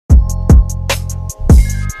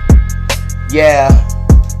Yeah.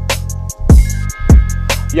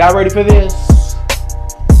 Y'all ready for this?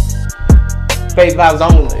 Faith vibes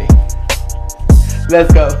only.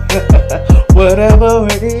 Let's go. Whatever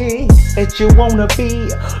it is that you wanna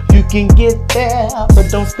be, you can get there,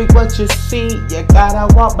 but don't speak what you see. You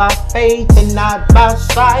gotta walk by faith and not by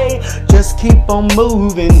sight. Just keep on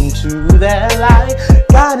moving to that light.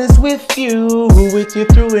 God is with you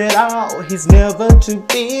through it all. He's never too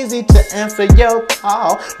busy to answer your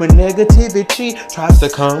call. When negativity tries to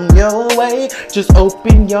come your way, just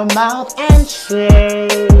open your mouth and say,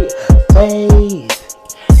 faith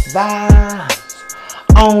vibes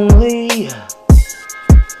only.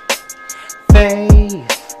 Faith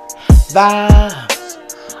vibes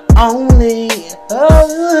only.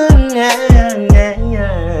 Oh, yeah, yeah,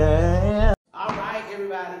 yeah. All right,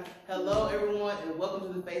 everybody. Hello, everyone, and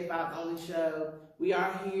welcome to the Faith Vibes Only show. We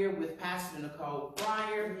are here with Pastor Nicole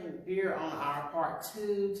Pryor here on our part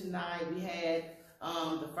 2 tonight. We had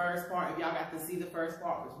the first part. If y'all got to see the first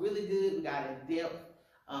part, it was really good. We got in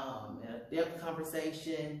depth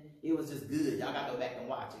conversation. It was just good. Y'all got to go back and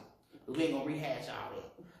watch it. But we ain't going to rehash all that.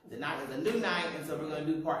 Tonight is a new night, and so we're going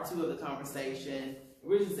to do part 2 of the conversation.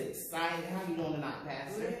 We're just excited. How you doing tonight,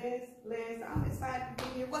 Pastor? Liz, I'm excited to be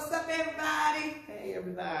here. What's up, everybody? Hey,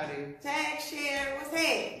 everybody. Tag, share, what's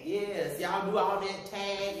happening? Yes, y'all do all that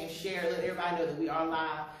tag and share. Let everybody know that we are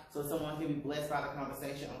live so someone can be blessed by the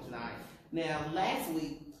conversation on tonight. Now, last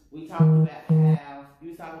week, we talked about how you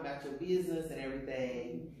was talking about your business and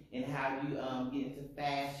everything and how you get into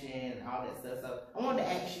fashion and all that stuff. So I wanted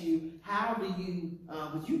to ask you, how do you,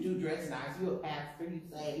 because you do dress nice, you're a pastor, you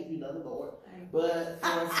say you love the Lord. But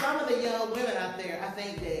for some of the young women out there, I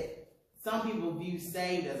think that some people view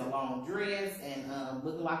saved as a long dress and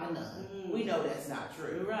looking like a nun. We know that's not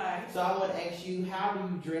true. Right. So I want to ask you, how do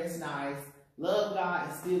you dress nice, love God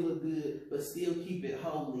and still look good, but still keep it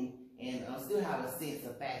holy and still have a sense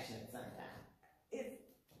of fashion at the same time?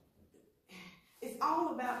 It's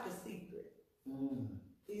all about the secret.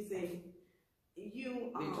 You see,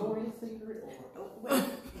 Victoria's Secret? Well,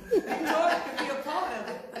 Victoria can be a part of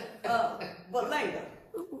it, but later,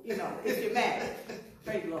 if you're married.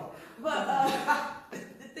 Praise the Lord. But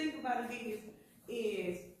the thing about it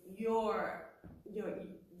is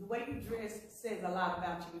the way you dress says a lot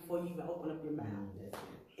about you before you even open up your mouth.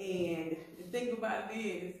 And the thing about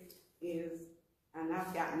it is, and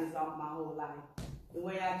I've gotten this off my whole life, the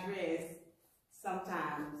way I dress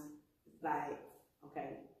sometimes it's like,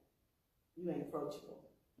 okay, you ain't approachable.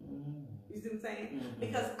 You see what I'm saying?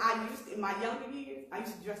 Because in my younger years, I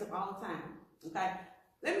used to dress up all the time. Okay?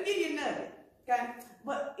 Let me give you a nugget. Okay?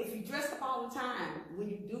 But if you dress up all the time, when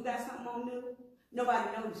you do got something on new, nobody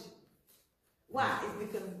notices you. Why?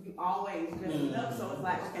 It's because you always dressing up, so it's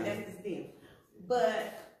like, okay, that's just them.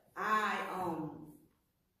 But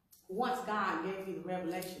once God gave me the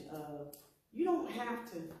revelation of, you don't have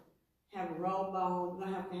to have a robe on, you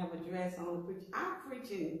don't have to have a dress on to preach. I'm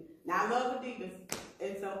preaching, now I love Adidas,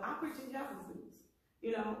 and so I'm preaching jumpsuits.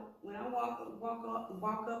 When I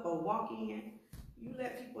walk up or walk in, you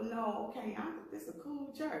let people know, okay, this is a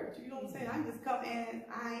cool church. You know what I'm saying? I just come as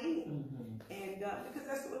I am. And because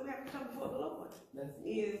that's what we have to come before the Lord.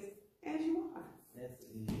 Is as you are. That's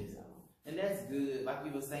it. And that's good. Like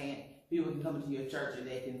you were saying, people can come into your church and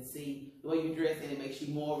they can see the way you dress and it makes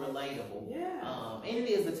you more relatable. Yeah. And it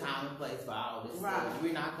is a time and place for all this stuff.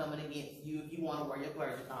 We're not coming against you if you want to wear your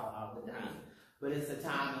clergy collar all the time. But it's a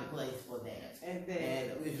time and place for that. And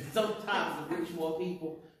sometimes to reach more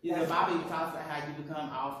people, the Bible even talks about how you become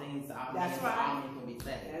all things to all men, so all men can be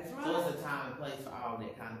saved. That's right. So it's a time and place for all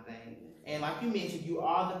that kind of thing. And like you mentioned, you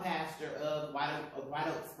are the pastor of White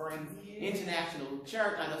Oak Springs International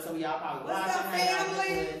Church. I know some of y'all probably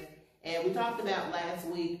watching. And we talked about last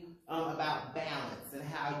week about balance and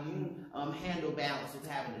how you handle balance with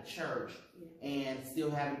having a church and still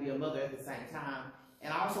having to be a mother at the same time.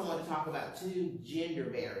 And I also want to talk about 2 gender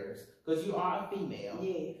barriers, because you are a female.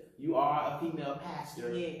 Yeah. You are a female pastor,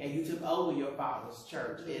 and you took over your father's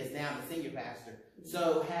church as now the senior pastor.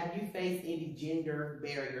 So have you faced any gender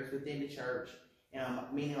barriers within the church?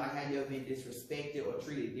 Meaning, like, have you ever been disrespected or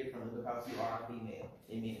treated differently because you are a female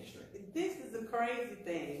in ministry? This is the crazy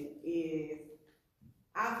thing, is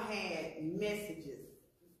I've had messages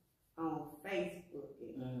on Facebook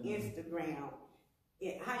and Instagram.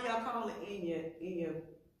 How y'all call it in your DM?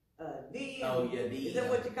 Oh, yeah, DM. Is that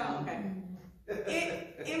what you call it?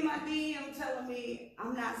 Okay. In my DM telling me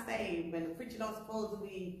I'm not saved and the preacher don't supposed to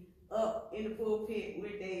be up in the pulpit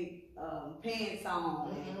with their pants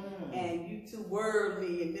on and you too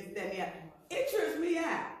worldly and this, that, and that. It trips me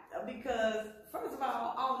out because, first of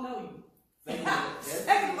all, I don't know you.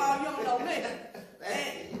 Second of all, you don't know me.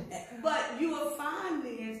 But you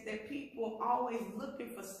always looking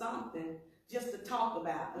for something just to talk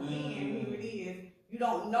about. Again, here it is. You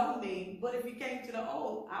don't know me, but if you came to the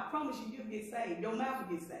old, I promise you'll get saved. Your mouth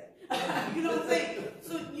will get saved. You know what I'm saying?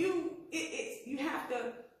 So you have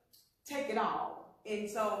to take it all. And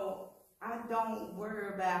so I don't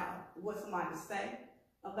worry about what somebody say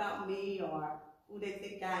about me or who they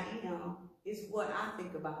think I am. It's what I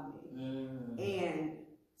think about me. And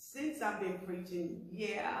since I've been preaching,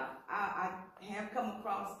 yeah, I have come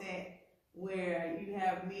across that where you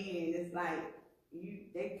have men, it's like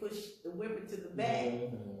they push the women to the back,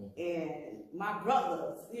 and my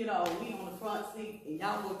brothers, you know, we on the front seat and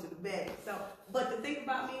y'all go to the back. So, but the thing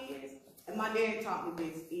about me is, and my dad taught me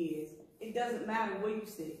this, is it doesn't matter where you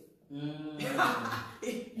sit.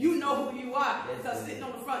 You know who you are, because sitting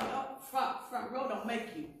on the front row don't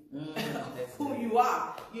make you who you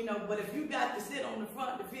are, you know. But if you got to sit on the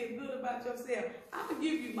front to feel good about yourself, I can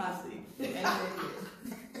give you my seat.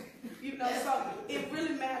 You know, so it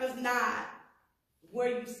really matters not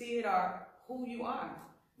where you sit or who you are.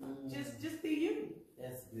 Just be you.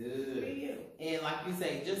 That's good. Be you. And like you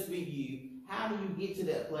say, just be you. How do you get to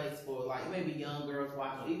that place for, like, maybe young girls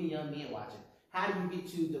watching, or even young men watching? How do you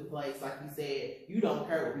get to the place, like you said, you don't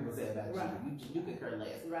care what people say about you. You can care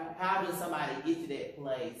less. Right. How does somebody get to that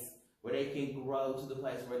place where they can grow to the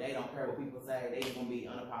place where they don't care what people say, they just want to be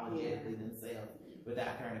unapologetically themselves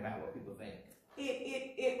without caring about what people think?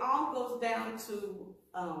 It all goes down to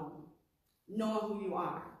knowing who you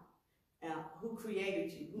are, who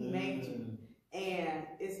created you, who made you. And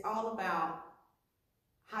it's all about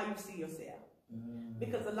how you see yourself.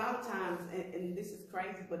 Because a lot of times, and this is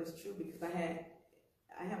crazy, but it's true, because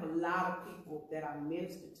I have a lot of people that I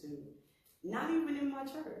minister to, not even in my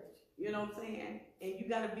church, you know what I'm saying? And you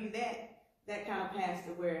got to be that kind of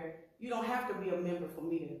pastor where you don't have to be a member for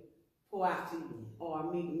me to pour out to you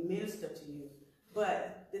or me to minister to you.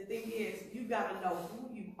 But the thing is, you got to know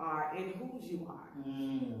who you are and whose you are.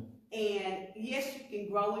 And yes, you can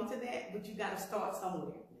grow into that, but you got to start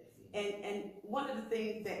somewhere. And one of the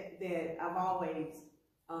things that I've always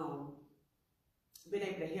been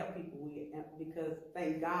able to help people with, because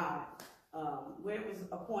thank God, where it was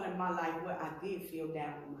a point in my life where I did feel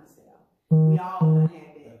down on myself. We all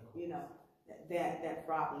had that, you know, that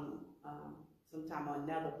problem sometime or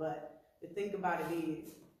another. But the thing about it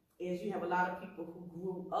is you have a lot of people who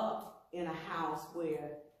grew up in a house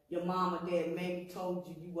where your mom or dad maybe told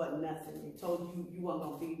you you wasn't nothing. They told you you wasn't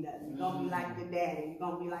going to be nothing. You're going to be like your daddy. You're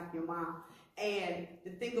going to be like your mom. And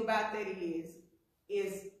the thing about that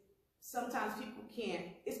is sometimes people can't.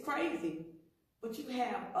 It's crazy. But you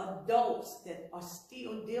have adults that are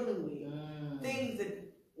still dealing with things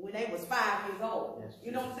that when they was 5 years old.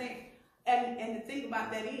 You know what I'm saying? And the thing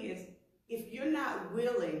about that is, if you're not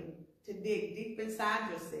willing to dig deep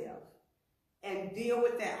inside yourself and deal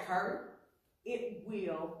with that hurt, it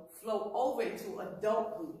will flow over into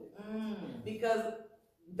adulthood. Because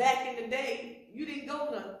back in the day, you didn't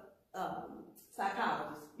go to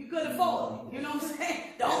psychologists. You couldn't afford it. You know what I'm saying?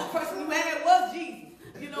 The only person you had was Jesus.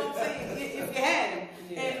 You know what I'm saying? If you had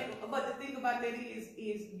him. But the thing about that is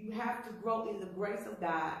you have to grow in the grace of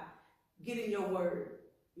God, get in your word.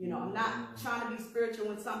 You know, I'm not trying to be spiritual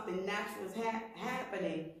when something natural is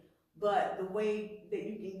happening. But the way that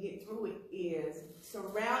you can get through it is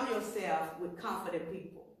surround yourself with confident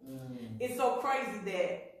people. It's so crazy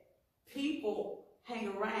that people hang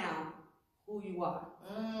around who you are.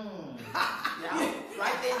 Y'all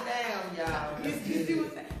write that down, y'all. You see what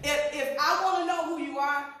I'm saying? If I want to know who you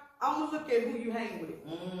are, I'm going to look at who you hang with.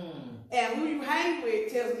 And who you hang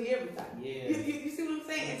with tells me everything. You see what I'm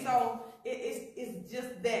saying? And so it's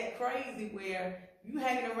just that crazy where you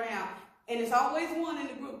hanging around. And it's always one in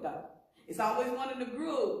the group, though. It's always one in the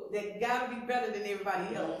group that got to be better than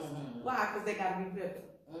everybody else. Why? Because they got to be better.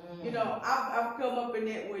 You know, I've come up in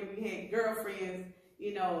that where you had girlfriends,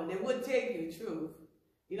 you know, that wouldn't tell you the truth.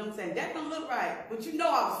 You know what I'm saying? That don't look right, but you know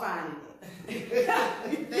I was fine in it.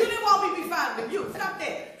 You didn't want me to be fine with you. Stop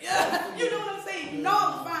that. You know what I'm saying? You know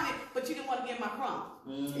I was fine in it, but you didn't want to get my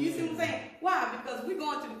crumbs. You see what I'm saying? Why? Because we're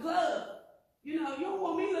going to the club. You know, you don't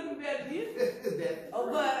want me looking better than you.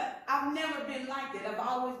 But I've never been like that. I've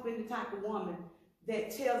always been the type of woman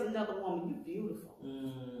that tells another woman, you're beautiful.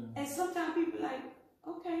 And sometimes people are like,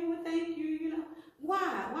 okay, well, thank you, you know.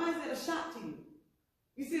 Why? Why is that a shock to you?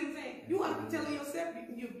 You see what I'm saying? You want to be telling yourself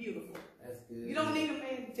you're beautiful. That's good. You don't need a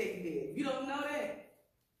man to take you there. If you don't know that,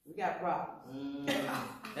 we got problems.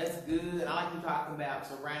 That's good. I like you talking about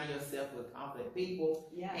surrounding yourself with confident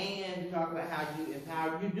people. And you talk about how you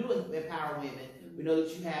empower, you do empower women We know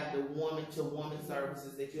that you have the woman-to-woman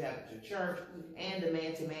services that you have at your church and the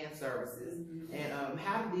man-to-man services. And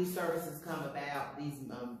how do these services come about, these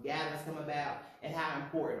gatherings come about, and how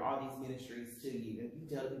important are these ministries to you? And you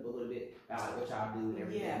can tell people a little bit about what y'all do and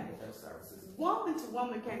everything with those services.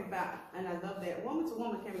 Woman-to-woman came about, and I love that.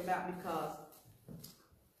 Woman-to-woman came about because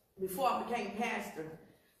before I became pastor,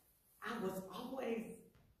 I was always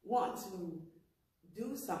wanting to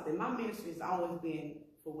do something. My ministry has always been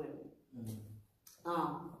for women.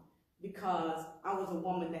 Because I was a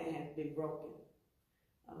woman that had been broken.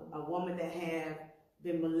 A woman that had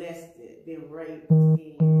been molested, been raped,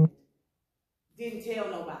 and didn't tell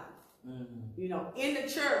nobody. You know, in the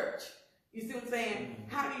church, you see what I'm saying?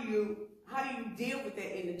 How do you deal with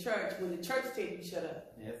that in the church when the church tells you to shut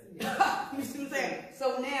up? You see what I'm saying?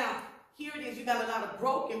 So now, here it is, you got a lot of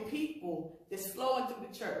broken people that's flowing through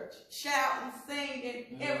the church, shouting,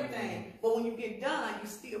 singing, everything. But when you get done, you're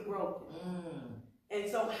still broken. And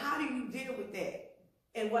so how do you deal with that?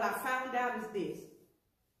 And what I found out is this,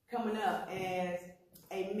 coming up as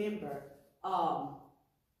a member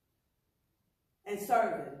and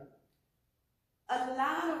serving. A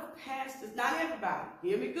lot of pastors, not everybody,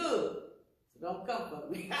 hear me good, so don't come for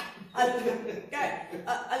me. Okay.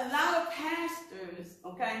 A lot of pastors,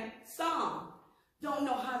 okay, some don't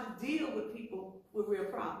know how to deal with people with real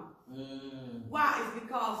problems. Why? It's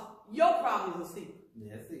because your problem is a secret.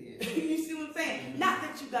 That's it. You see what I'm saying? Not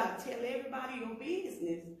that you got to tell everybody your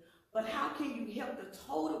business, but how can you help the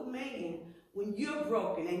total man when you're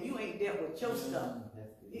broken and you ain't dealt with your stuff?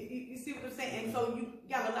 You see what I'm saying? And so you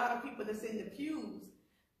got a lot of people that's in the pews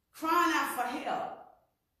crying out for help,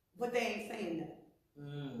 but they ain't saying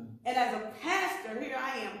nothing. And as a pastor, here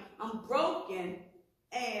I am, I'm broken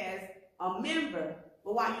as a member,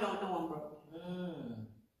 but why you don't know I'm broken?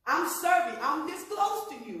 I'm serving, I'm this close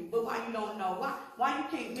to you, but why you don't know? Why you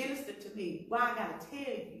can't minister to me? Why I gotta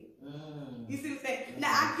tell you? You see what I'm saying?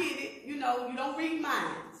 Now I get it, you know, you don't read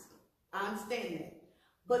minds. I understand that.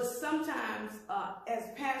 But sometimes, as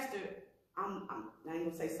pastor, I ain't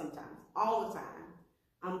gonna say sometimes, all the time,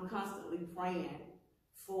 I'm constantly praying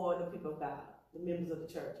for the people of God, the members of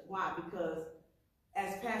the church. Why? Because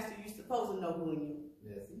as pastor, you're supposed to know who in you.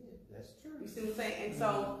 That's it. That's true. You see what I'm saying? And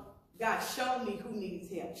so God showed me who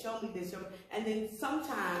needs help. Show me this. And then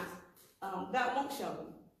sometimes God won't show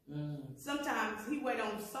me. Sometimes he wait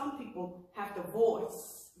on some people have to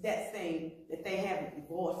voice that thing that they haven't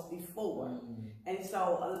voiced before. And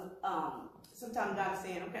so sometimes God is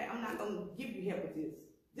saying, okay, I'm not going to give you help with this.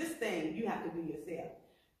 This thing you have to do yourself.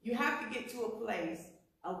 You have to get to a place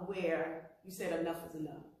of where you said enough is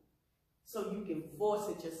enough. So you can voice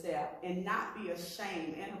it yourself and not be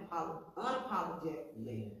ashamed and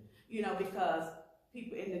unapologetically. You know, because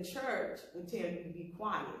people in the church will tell you to be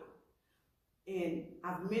quiet. And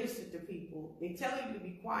I've ministered to people, they tell you to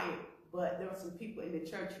be quiet, but there are some people in the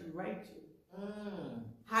church who rape you.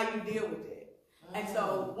 How you deal with it. And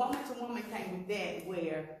so woman-to-woman came with that,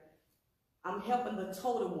 where I'm helping the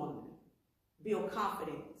total woman build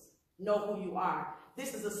confidence, know who you are.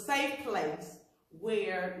 This is a safe place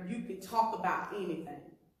where you can talk about anything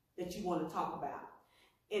that you want to talk about.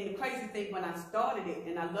 And the crazy thing, when I started it,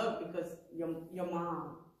 and I love it because your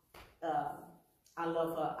mom, I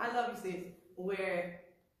love her. I love you, sis, where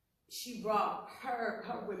she brought her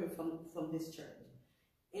women from this church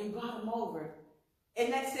and brought them over.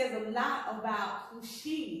 And that says a lot about who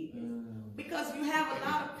she is. Because you have a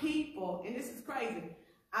lot of people, and this is crazy,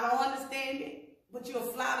 I don't understand it, but you'll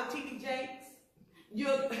fly to T.D. Jakes,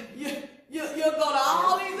 you'll go to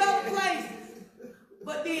all these other places,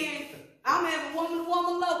 but then I'm having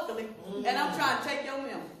woman-to-woman locally, and I'm trying to take your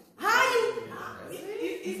member.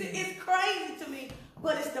 It's crazy to me,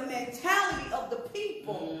 but it's the mentality of the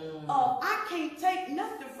people of, I can't take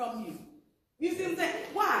nothing from you. You see what I'm saying?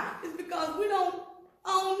 Why? It's because we don't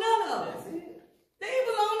own none of it. They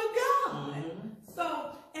belong to God. So,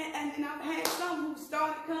 and then I've had some who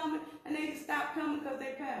started coming, and they just stopped coming because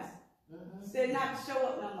they passed. Said not to show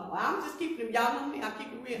up no more. I'm just keeping it, y'all know me, I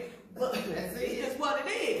keep it real. But it's just what it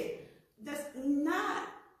is. That's not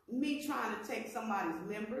me trying to take somebody's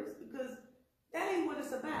members, because that ain't what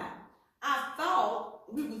it's about. I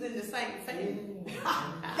thought we was in the same family.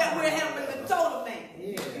 That we're helping the total man.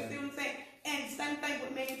 You see what I'm saying? And same thing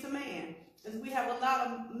with man to man. Because we have a lot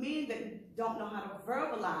of men that don't know how to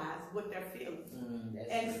verbalize what they're feeling.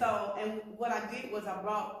 And so, and what I did was I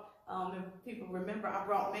brought, if people remember, I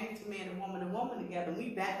brought man to man and woman together, and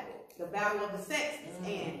we battled the battle of the sexes.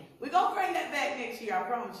 And we're going to bring that back next year, I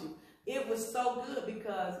promise you. It was so good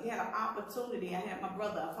because we had an opportunity. I had my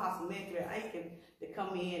brother, Apostle Mentor Aiken, to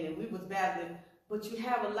come in, and we was battling. But you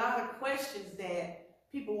have a lot of questions that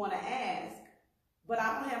people want to ask, but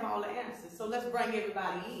I don't have all the answers. So let's bring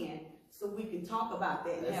everybody in so we can talk about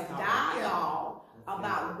that and have dialogue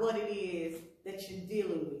about what it is that you're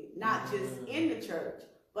dealing with, not just in the church,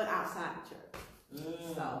 but outside the church.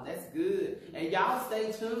 So that's good. And y'all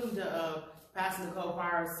stay tuned to Pastor Nicole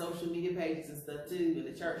Pryor's social media pages and stuff too in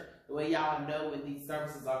the church. The way y'all know when these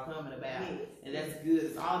services are coming about. Yes. And that's good.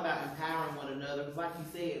 It's all about empowering one another. Because like you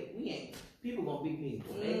said, people gonna be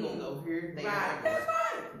people. They ain't gonna go here, there, right. That's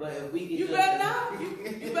right. But if we can you better not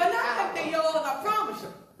think they yours, I promise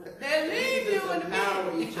you. They'll leave you in the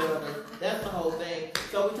empower each other. That's the whole thing.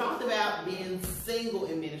 So we talked about being single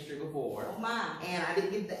in ministry before. Oh my. And I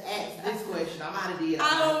didn't get to ask this question. I might have did.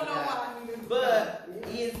 I don't know why. But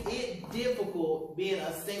is it difficult being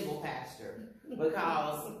a single pastor?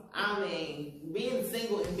 Because, I mean, being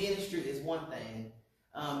single in ministry is one thing.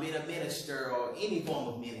 Being a minister or any form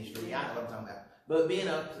of ministry, I know what I'm talking about. But being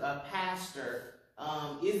a pastor,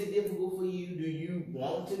 is it difficult for you? Do you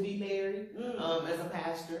want to be married as a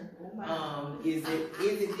pastor? Is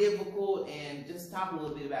it difficult? And just talk a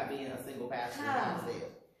little bit about being a single pastor.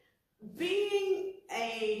 Being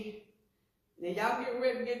now y'all get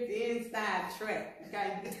ready to get the inside track,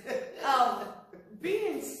 okay?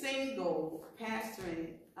 Being single,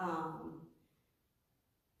 pastoring,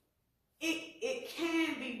 it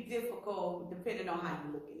can be difficult depending on how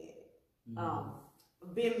you're looking at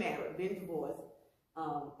it. Being married, being divorced,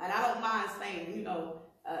 and I don't mind saying,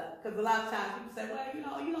 because a lot of times people say,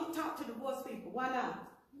 well, you don't talk to divorced people. Why not?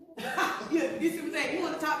 you see what I'm saying? You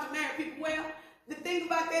want to talk to married people? Well, the thing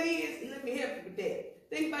about that is, let me help you with that.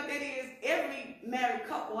 The thing about that is, every married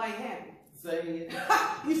couple ain't happy. Say it.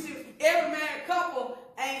 You see, every married couple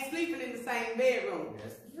ain't sleeping in the same bedroom.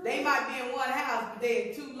 They might be in one house, but they're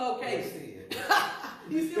in two locations.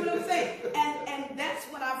 You see what I'm saying? And that's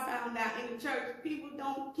what I found out in the church. People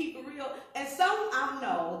don't keep it real. And some I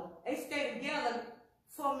know, they stay together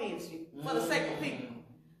for ministry, for the sake of people.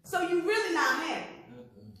 So you really not happy.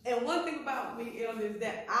 And one thing about me, Elder, is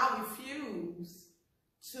that I refuse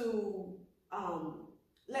to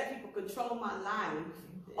let people control my life,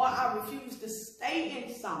 or I refuse to stay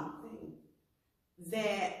in something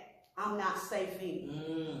that I'm not safe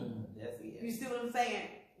in. That's it. You see what I'm saying?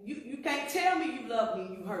 You can't tell me you love me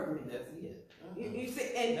and you hurt me. That's it. You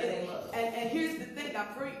see, and here's the thing I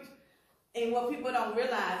preach, and what people don't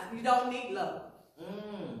realize, you don't need love.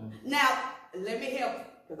 Now, let me help you,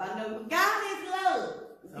 because I know God is love.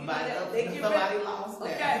 Somebody lost that.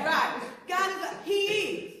 Okay, right. God is love. He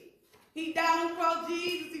is. He died on the cross,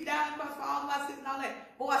 Jesus. He died on the cross for all of our sins and all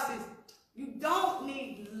that. Boy, sis, you don't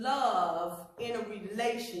need love in a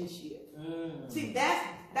relationship. See,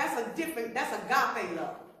 that's agape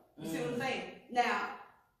love. You see what I'm saying? Now,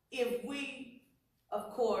 if we,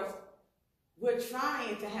 of course, we're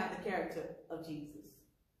trying to have the character of Jesus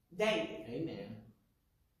daily. Amen.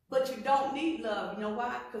 But you don't need love. You know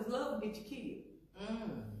why? Because love will get you killed.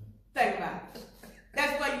 Think about it.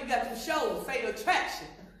 That's why you got your shows, Fatal Attraction,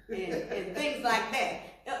 and things like that.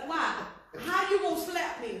 Why? How you gonna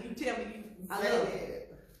slap me? You tell me I love you.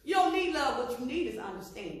 You don't need love. What you need is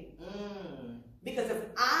understanding. Because if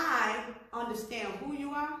I understand who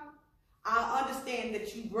you are, I understand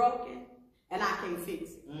that you're broken and I can't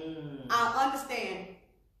fix it. I understand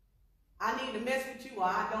I need to mess with you or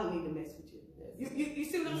I don't need to mess with you. You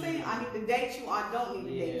see what I'm saying? I need to date you or I don't need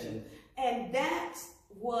to date you. And that's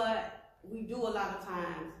what we do a lot of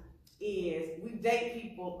times, is we date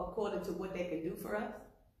people according to what they can do for us.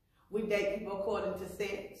 We date people according to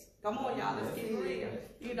sex. Come on, y'all, let's get real.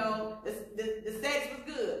 You know, the sex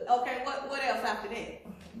was good. Okay, what else after that?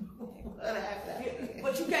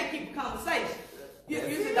 But you can't keep a conversation. You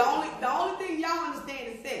said the only thing y'all understand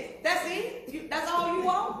is sex. That's it. That's all you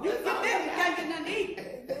want. You can't get nothing to eat.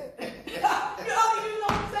 You know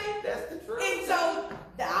what I'm saying? That's the truth. And so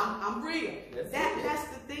I'm real. That's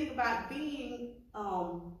the thing about being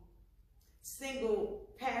single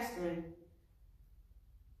pastoring.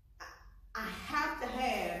 I have to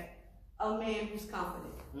have a man who's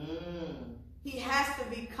confident. He has to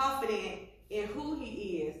be confident in who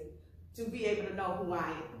he is to be able to know who I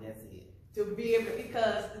am. That's it. To be able,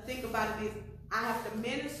 because the thing about it is, I have to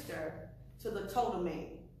minister to the total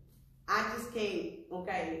man. I just can't,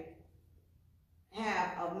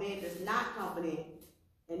 have a man that's not confident,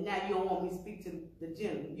 and now you don't want me to speak to the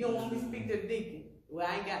gentleman. You don't want me to speak to the deacon. Well,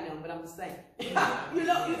 I ain't got none, but I'm just saying.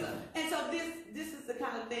 And so this is the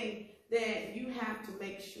kind of thing that you have to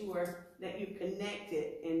make sure that you're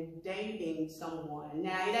connected in dating someone.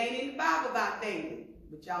 Now, it ain't in the Bible about dating,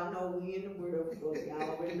 but y'all know we in the world, so y'all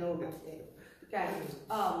already know about that. Okay?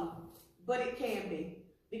 But it can be.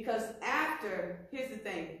 Because here's the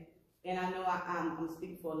thing, and I know I'm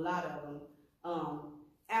speaking for a lot of them,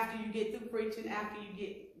 After you get through preaching, after you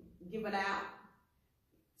get given out,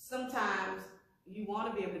 sometimes you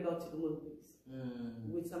want to be able to go to the movies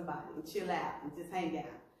with somebody and chill out and just hang out.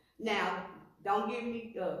 Now, don't get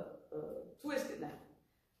me twisted now.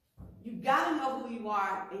 You got to know who you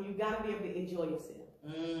are, and you got to be able to enjoy yourself.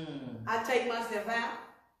 I take myself out.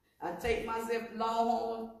 I take myself to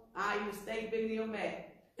Longhorn. I even stay big in Mac.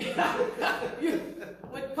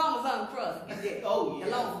 With Parmesan crust. Yes. Oh, yeah.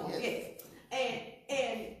 The Longhorn, yes.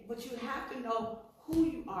 But you have to know who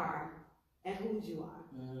you are and whose you are.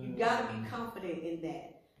 You got to be confident in that.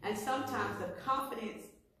 And sometimes the confidence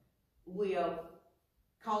will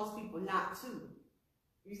cause people not to.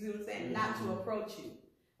 You see what I'm saying? Not to approach you.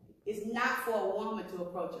 It's not for a woman to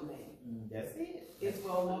approach a man. That's it. It's for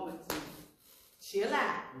a woman to chill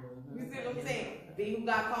out. You see what I'm saying? Be who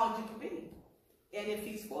God called you to be. And if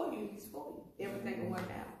he's for you, he's for you. Everything will work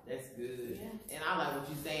out. That's good. Yeah. And I like what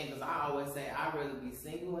you're saying, because I always say I'd rather be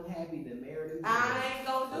single and happy than married and I ain't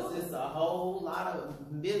gonna do it. It's a whole lot of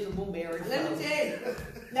miserable marriage. Let me tell you.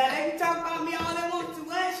 Now they can talk about me all they want to.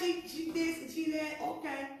 Well, she this and she that.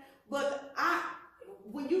 Okay. But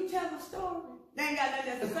when you tell the story, they ain't got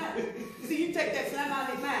nothing else to say. See, you take that slam out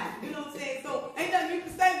of their mouth. You know what I'm saying? So ain't nothing you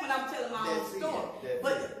can say when I'm telling my own story.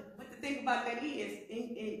 But the thing about that is,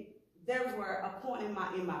 there were a point in my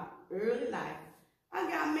early life, I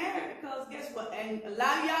got married because guess what? And a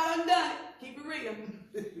lot of y'all done done it. Keep it real.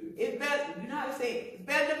 It's better, you know how to say it. It's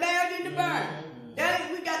better to marry than to burn.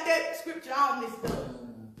 We got that scripture all mixed up.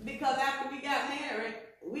 Because after we got married,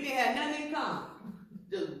 we didn't have nothing in common.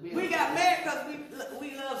 We got married because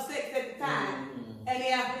we loved sex at the time. And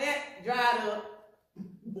then after that, dried up.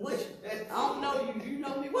 Which, I don't know you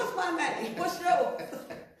know me. What's my name? What's yours?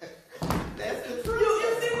 That's the truth.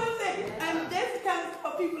 You see what I'm saying? And that's the kind of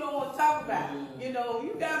stuff people don't want to talk about. You know,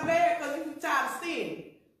 you got married because you were tired of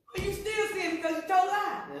sinning. But you still sin because you told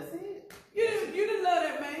lies. That's it. You didn't love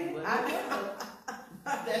that man. Well, I know.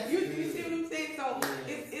 You see what I'm saying? So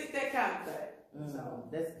it's that kind of thing. So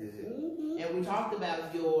that's good. And we talked about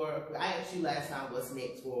I asked you last time what's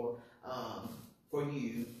next for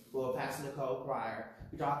you, for Pastor Nicole Pryor.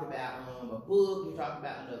 We talked about a book, we talked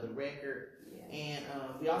about another record. And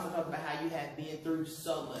we also talked about how you have been through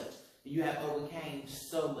so much. You have overcame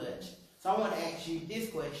so much. So I want to ask you this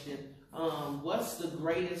question. What's the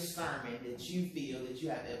greatest sermon that you feel that you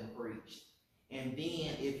have ever preached? And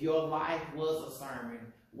then if your life was a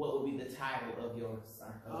sermon, what would be the title of your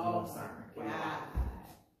sermon?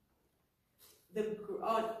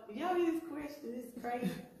 Y'all hear this question? This is crazy.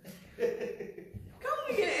 Come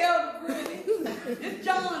we get Elder Brittany. This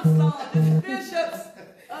John's son. This Bishop's.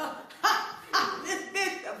 This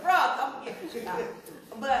Bishop, bro.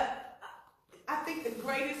 But I think the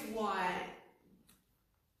greatest one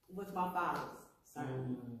was my father's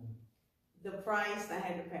sermon. The price I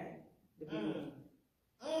had to pay to be me.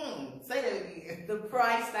 Say that again. The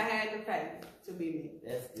price I had to pay to be me.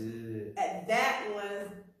 That's good. And that was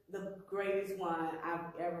the greatest one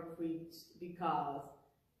I've ever preached, because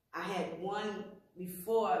I had one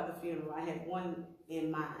before the funeral. I had one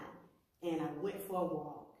in mind, and I went for a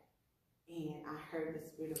walk, and I heard the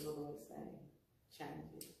Spirit of the Lord say,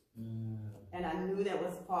 change it. And I knew that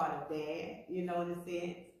was part of that, you know, in a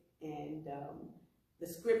sense. And the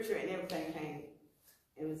scripture and everything came.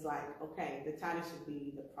 It was like, okay, the title should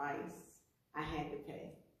be The Price I Had to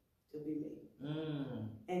Pay to Be Me.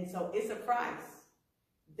 And so it's a price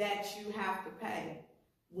that you have to pay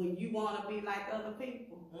when you want to be like other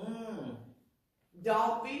people.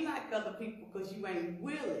 Don't be like other people because you ain't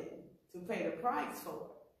willing to pay the price for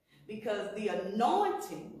it. Because the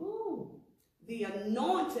anointing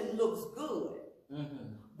looks good,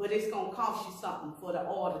 but it's going to cost you something for the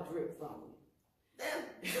oil to drip from you.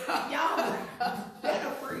 Y'all,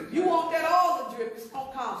 you want that oil to drip, it's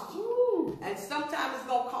going to cost you. And sometimes it's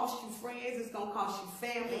going to cost you friends, it's going to cost you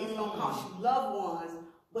family, it's going to cost you loved ones.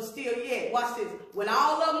 But still, watch this. When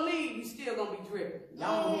all of them leave, you still going to be dripping.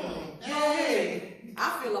 Y'all don't hear me. You don't hear me. I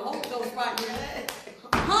feel a Holy Ghost right here.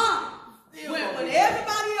 When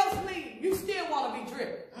everybody else leaves, you still want to be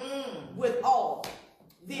dripping with oil.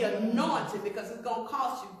 The anointing, because it's going to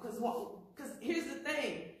cost you. Because here's the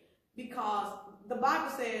thing. Because the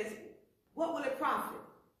Bible says, what will it profit?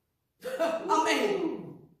 I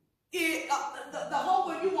mean, the whole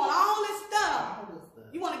world, you want all this stuff.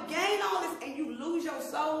 You want to gain all this and you lose your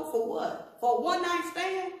soul for what? For a one-night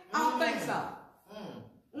stand? I don't think so.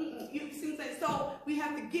 You see what I'm saying? So we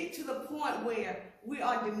have to get to the point where we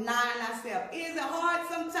are denying ourselves. Is it hard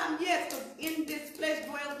sometimes? Yes, because in this flesh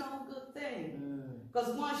dwells no good thing.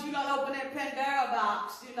 Because once you don't open that Pandora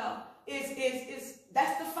box, you know,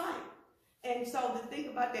 that's the fight. And so the thing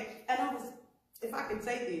about that, and if I can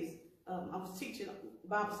say this, I was teaching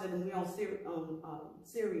Bible study and we on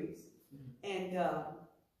series, and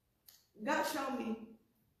God showed me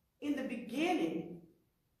in the beginning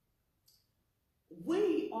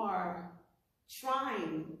we are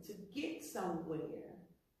trying to get somewhere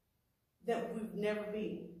that we've never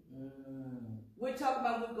been. We're talking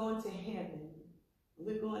about we're going to heaven.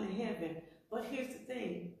 We're going to heaven. But here's the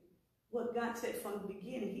thing. What God said from the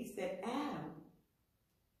beginning, he said, Adam,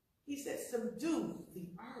 he said, subdue the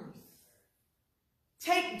earth.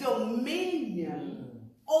 Take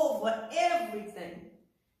dominion over everything.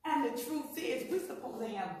 And the truth is, we're supposed to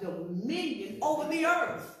have dominion over the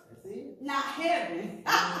earth. That's it. Not heaven.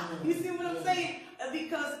 You see what I'm saying?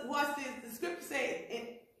 Because watch this, the scripture says, and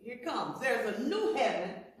here it comes. There's a new heaven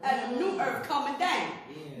and a new earth coming down.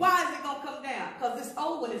 Why is it going to come down? Because this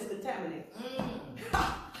old one is contaminated.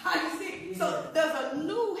 How you see? So there's a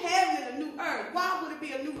new heaven and a new earth. Why would it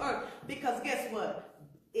be a new earth? Because guess what?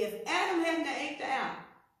 If Adam hadn't ate the apple,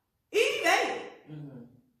 Eve ate it.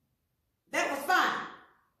 That was fine.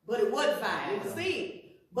 But it wasn't fine. It was sin.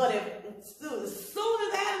 But as soon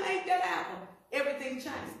as Adam ate that apple, everything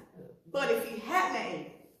changed. But if he hadn't ate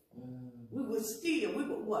it, we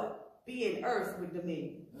would what? Be in earth with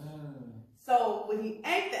dominion. So when he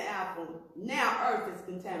ate the apple, now earth is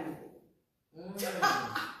contaminated.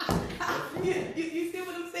 You see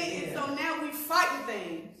what I'm saying? Yeah. So now we fighting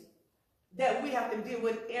things that we have to deal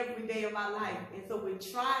with every day of our life. And so we're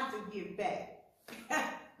trying to get back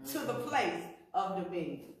to the place of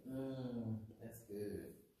dominion. That's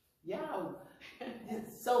good. Y'all,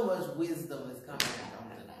 so much wisdom is coming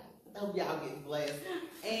out tonight. I hope y'all get blessed.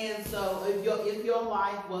 And so if your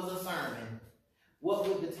life was a sermon, what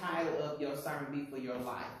would the title of your sermon be for your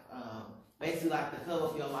life? Basically like the cover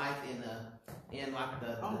of your life in like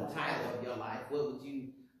the title of your life. What would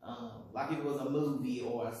you, like if it was a movie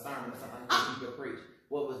or a sermon or something like that you could preach,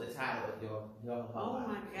 what was the title of your life? Oh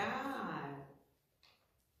my God.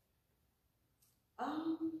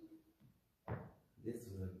 This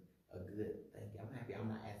was a good thing. I'm happy I'm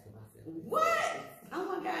not asking myself. What? Oh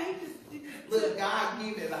my God. He just look, God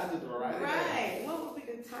gave it. I just write it. Right. What would be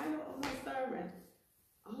the title of my sermon?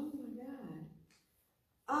 Oh my God.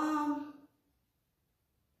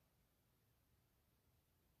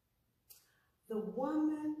 The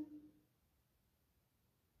woman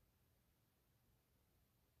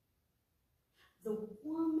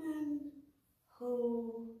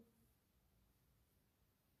who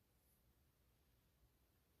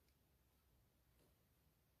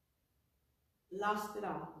lost it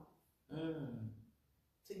all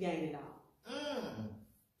to gain it all.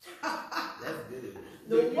 That's good.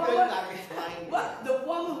 The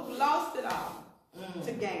woman who lost it all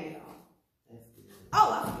to gain it all. That's good. Oh,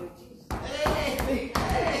 I feel Jesus. Hey.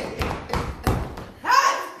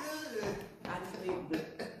 That's good. I just need it.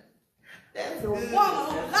 That's the good. woman who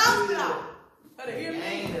lost it all. Better hear me.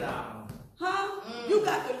 Gain it all. Huh? You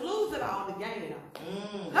got to lose it all to gain it all.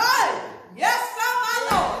 Hey! Yes, sir, my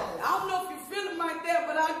Lord. I don't know if you're feeling like that,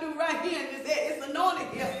 but I do right here in this head. It's anointed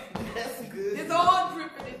here. That's good. It's all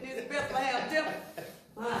dripping in this Bethlehem temple.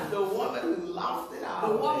 The woman who lost it all.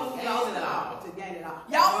 The woman who lost it all to gain it all.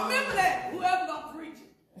 Y'all remember that? Whoever gonna preach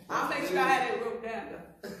it. I'll make sure I had that wrote down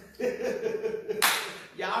there.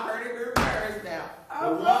 Y'all heard it reversed now. I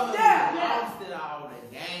the wrote woman down. Who lost it all to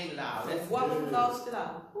gain it all. That's the woman good. who lost it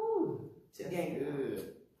all to gain it all. Good.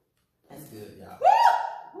 That's good, y'all.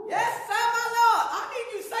 Woo! Yes, sir, my Lord. I need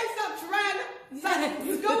you to say something, Sharonda.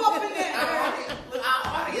 You go up in there. Our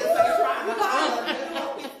audience are trying to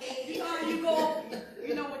you know how you go up,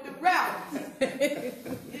 with the routes.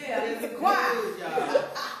 Yeah, it's a choir.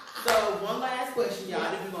 So one last question, y'all.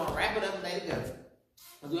 Then we're gonna wrap it up and let it go.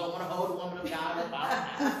 Because we don't want to hold the woman of God up all the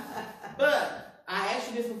time. But I asked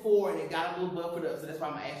you this before and it got a little buffered up, so that's why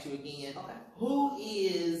I'm gonna ask you again. Okay. Who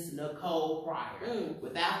is Nicole Pryor?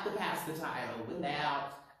 Without the pastor title,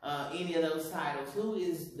 without any of those titles, who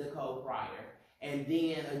is Nicole Pryor? And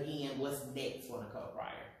then again, what's next for Nicole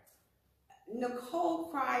Pryor? Nicole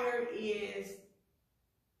Pryor is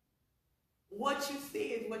what you see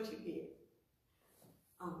is what you get.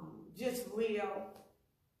 Just real,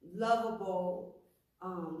 lovable.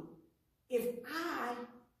 If I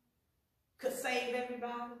could save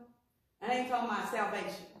everybody, I ain't talking about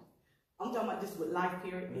salvation. I'm talking about just with life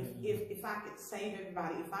period. If I could save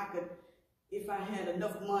everybody, if I had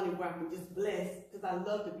enough money where I could just bless, because I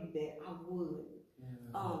love to be there, I would.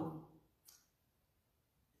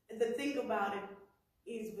 The thing about it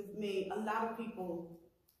is with me, a lot of people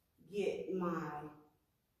get my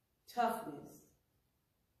toughness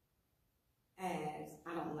as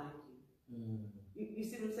I don't like you. You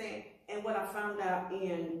see what I'm saying? And what I found out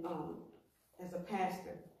in as a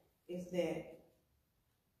pastor is that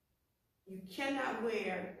you cannot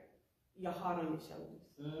wear your heart on your shoulders.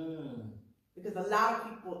 Because a lot of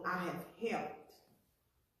people I have helped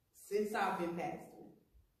since I've been pastoring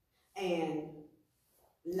and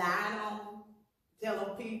lied on,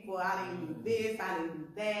 telling people I didn't do this, I didn't do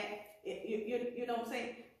that. You know what I'm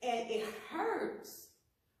saying? And it hurts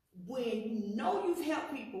when you know you've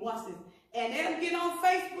helped people. Watch this. And they'll get on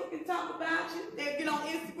Facebook and talk about you. They'll get on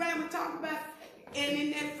Instagram and talk about you. And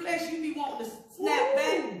in that flesh, you be wanting to snap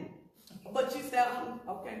back. But you say,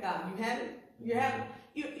 okay, God, you have it. You have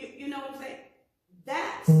it. You know what I'm saying?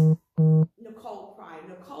 That's Nicole Pryor.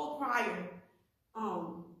 Nicole Pryor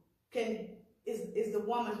is the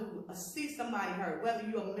woman who sees somebody hurt, whether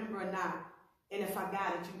you're a member or not. And if I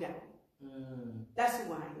got it, you got it. That's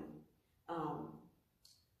who I am.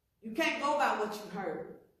 You can't go by what you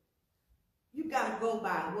heard. You got to go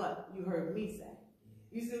by what you heard me say.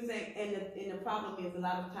 You see what I'm saying? And the problem is a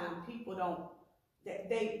lot of times people don't,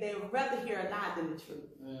 they would rather hear a lie than the truth.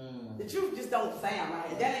 The truth just don't sound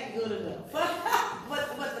right. That ain't good enough.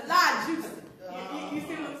 but the lie is juicy. You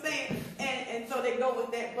see what I'm saying? And so they go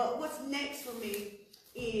with that. But what's next for me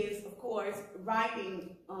is, of course,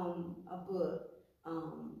 writing a book.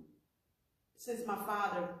 Since my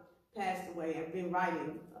father passed away, I've been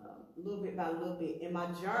writing little bit by little bit, and my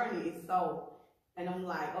journey is so, and I'm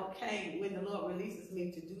like, okay, when the Lord releases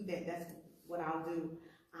me to do that, that's what I'll do.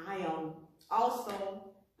 I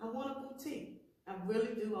also, I want a boutique. I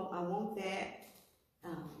really do. I want that.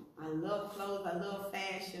 I love clothes. I love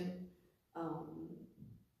fashion.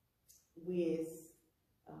 With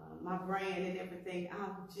my brand and everything,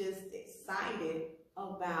 I'm just excited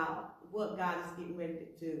about what God is getting ready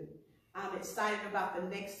to do. I'm excited about the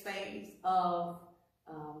next phase of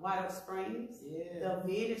White Oak Springs, the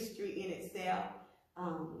ministry in itself.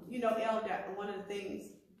 You know, Elder, one of the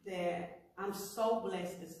things that I'm so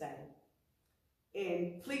blessed to say,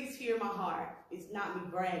 and please hear my heart, it's not me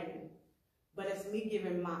bragging, but it's me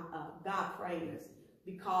giving my God praise,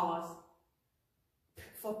 because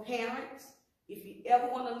for parents, if you ever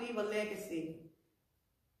want to leave a legacy,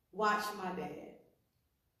 watch my dad.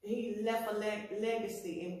 He left a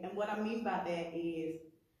legacy, and what I mean by that is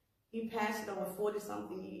he passed over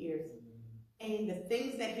 40-something years, and the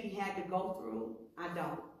things that he had to go through, I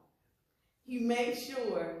don't. He made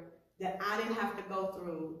sure that I didn't have to go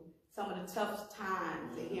through some of the toughest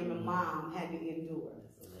times that him and Mom had to endure.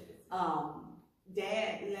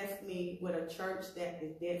 Dad left me with a church that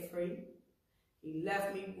is debt-free. He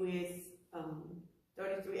left me with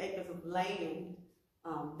 33 acres of land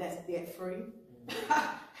that's debt-free.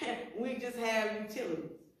 We just have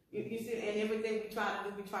utilities. You see, and everything we try to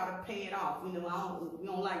do, we try to pay it off. You know, we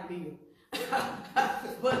don't like bills.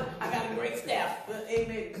 But I got a great staff.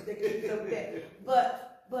 Amen.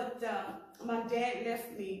 But my dad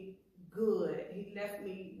left me good. He left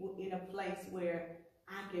me in a place where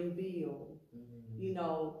I can build. You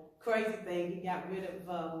know, crazy thing, he got rid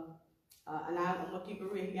of, and I'm going to keep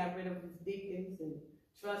it real, he got rid of his deacons and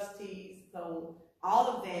trustees. So all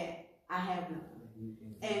of that, I have none.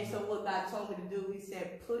 And so what God told me to do, he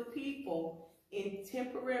said, put people in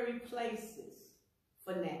temporary places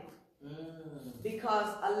for now. Because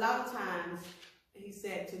a lot of times, he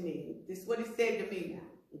said to me, this is what he said to me now,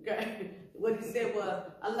 okay? What he said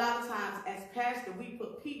was, a lot of times as pastor, we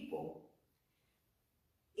put people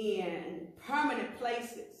in permanent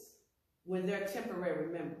places when they're temporary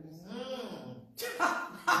members.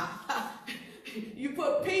 You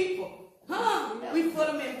put people, we put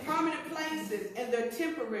them in permanent places and they're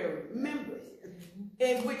temporary members,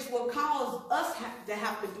 and which will cause us to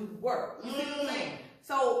have to do the work. You see what I'm saying?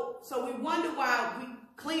 So we wonder why we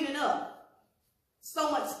cleaning up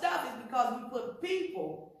so much stuff is because we put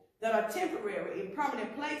people that are temporary in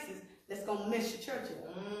permanent places that's going to mess your church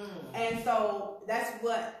up. And so that's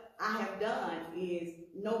what I have done is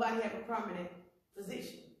nobody have a permanent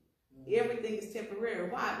position. Everything is temporary.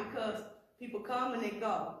 Why? Because people come and they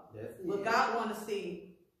go. But God wants to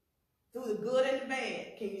see through the good and the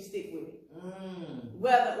bad, can you stick with it?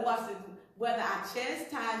 Whether I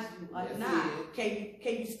chastise you or not, can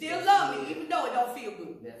you still love me even though it don't feel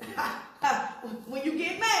good? When you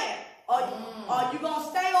get mad, are you gonna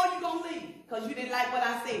stay or you gonna leave? Because you didn't like what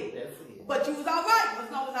I said. But you was all right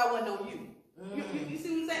as long as I wasn't on you. You see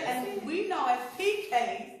what I'm saying? And we know as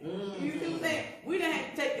PKs, you see what I'm saying? We done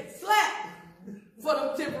had to take a slack for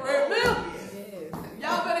them temporary members.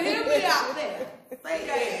 Y'all better hear me out there.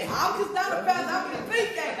 Say, I'm just not a pastor, I'm a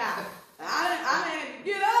PK now. I had to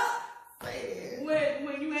get up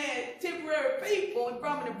when you had temporary people in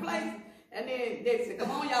permanent places, and then they said,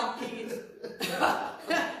 come on y'all kids.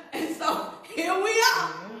 And so here we are.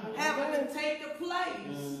 having to take the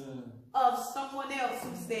place of someone else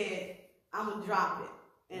who said, I'm going to drop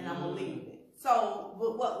it and I'm going to leave it. So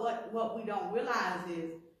what we don't realize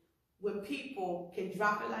is when people can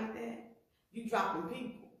drop it like that, you dropping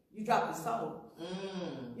people. You dropping souls.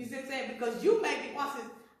 You see what I'm saying? Because you may be, once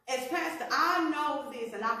as pastor, I know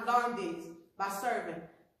this and I've learned this by serving.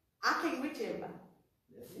 I can't reach everybody.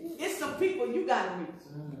 It's some people you got to reach.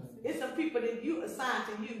 It's some people that you assign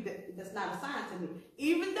to you that's not assigned to me.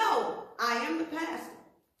 Even though I am the pastor,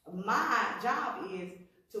 my job is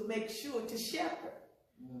to make sure to shepherd.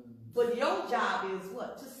 But your job is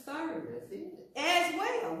what? To serve as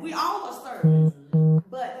well. We all are servants.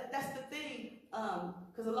 But that's the thing,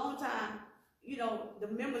 because a long time, you know, the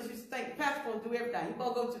members used to think the pastor supposed to do everything. He's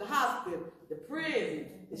supposed to go to the hospital, the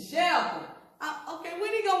prison, the shelter. Okay,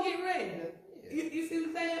 when he gonna get ready? You see what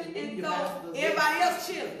I'm saying? And so everybody else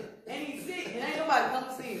chilling, and he's sick, and ain't nobody come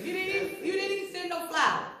to see him. You didn't even send no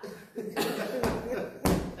flower.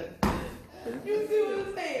 You see what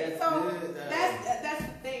I'm saying? So that's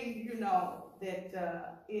the thing, you know,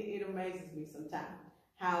 that it amazes me sometimes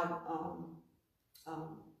how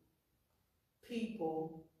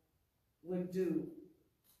people would do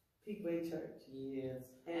people in church. Yes,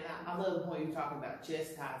 and I love the point you're talking about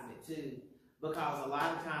chastisement too, because a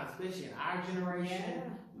lot of times, especially in our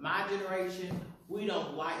generation, my generation, we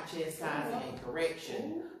don't like chastisement and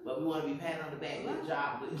correction, but we want to be patted on the back, good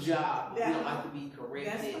job, good job. But we don't like to be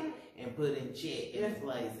corrected and put in check in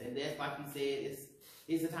place. And that's like you said,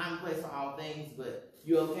 it's a time and place for all things, but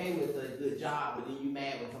you're okay with a good job, but then you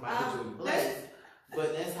mad when somebody puts you in place.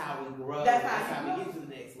 But that's how we grow. That's how we get to the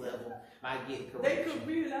next level by getting correction. They could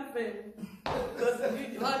be that baby. Because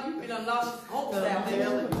you been lost hopes out there. You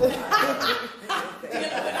see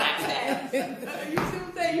what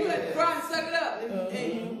I'm saying? You had to cry and suck it up.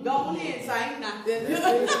 And you go on in, saying nothing.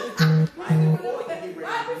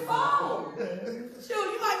 Right before. Sure,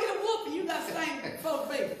 you might get a whooping. You got same before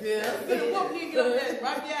the baby. Yeah. You get a whooping, you get up there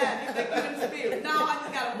right behind. You think you're in the spirit. No, I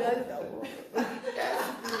just got a whooping.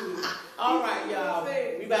 All right, y'all.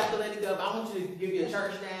 We about to let it go. But I want you to give your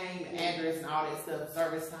church name, address, and all that stuff,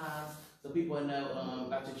 service times, so people know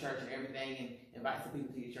about your church and everything, and invite some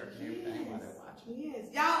people to your church and everything while they're watching.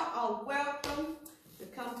 Yes, y'all are welcome to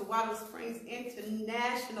come to Water Springs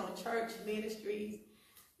International Church Ministries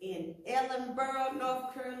in Ellenboro,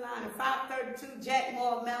 North Carolina. 532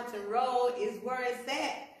 Jackmore Mountain Road is where it's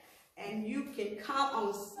at. And you can come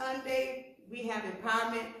on Sunday. We have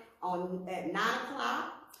empowerment at 9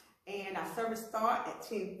 o'clock. And our service starts at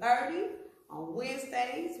 10:30. On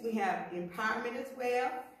Wednesdays, we have empowerment as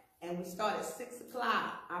well. And we start at 6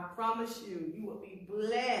 o'clock. I promise you, you will be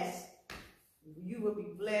blessed. You will be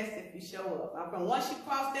blessed if you show up. Once you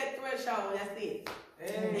cross that threshold, that's it.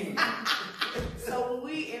 Hey. So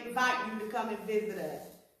we invite you to come and visit us.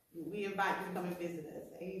 We invite you to come and visit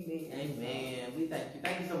us. Amen. Amen. We thank you.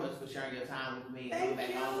 Thank you so much for sharing your time with me. Thank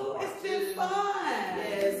you. It's been fun.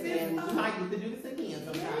 Yes, and we might get to do this again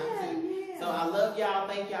sometime too. Yeah. So I love y'all.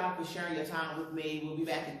 Thank y'all for sharing your time with me. We'll be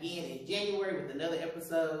back again in January with another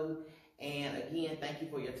episode. And again, thank you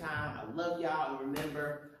for your time. I love y'all. And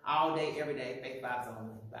remember, all day, every day, faith vibes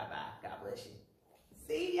only. Bye-bye. God bless you.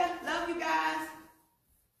 See ya. Love you guys.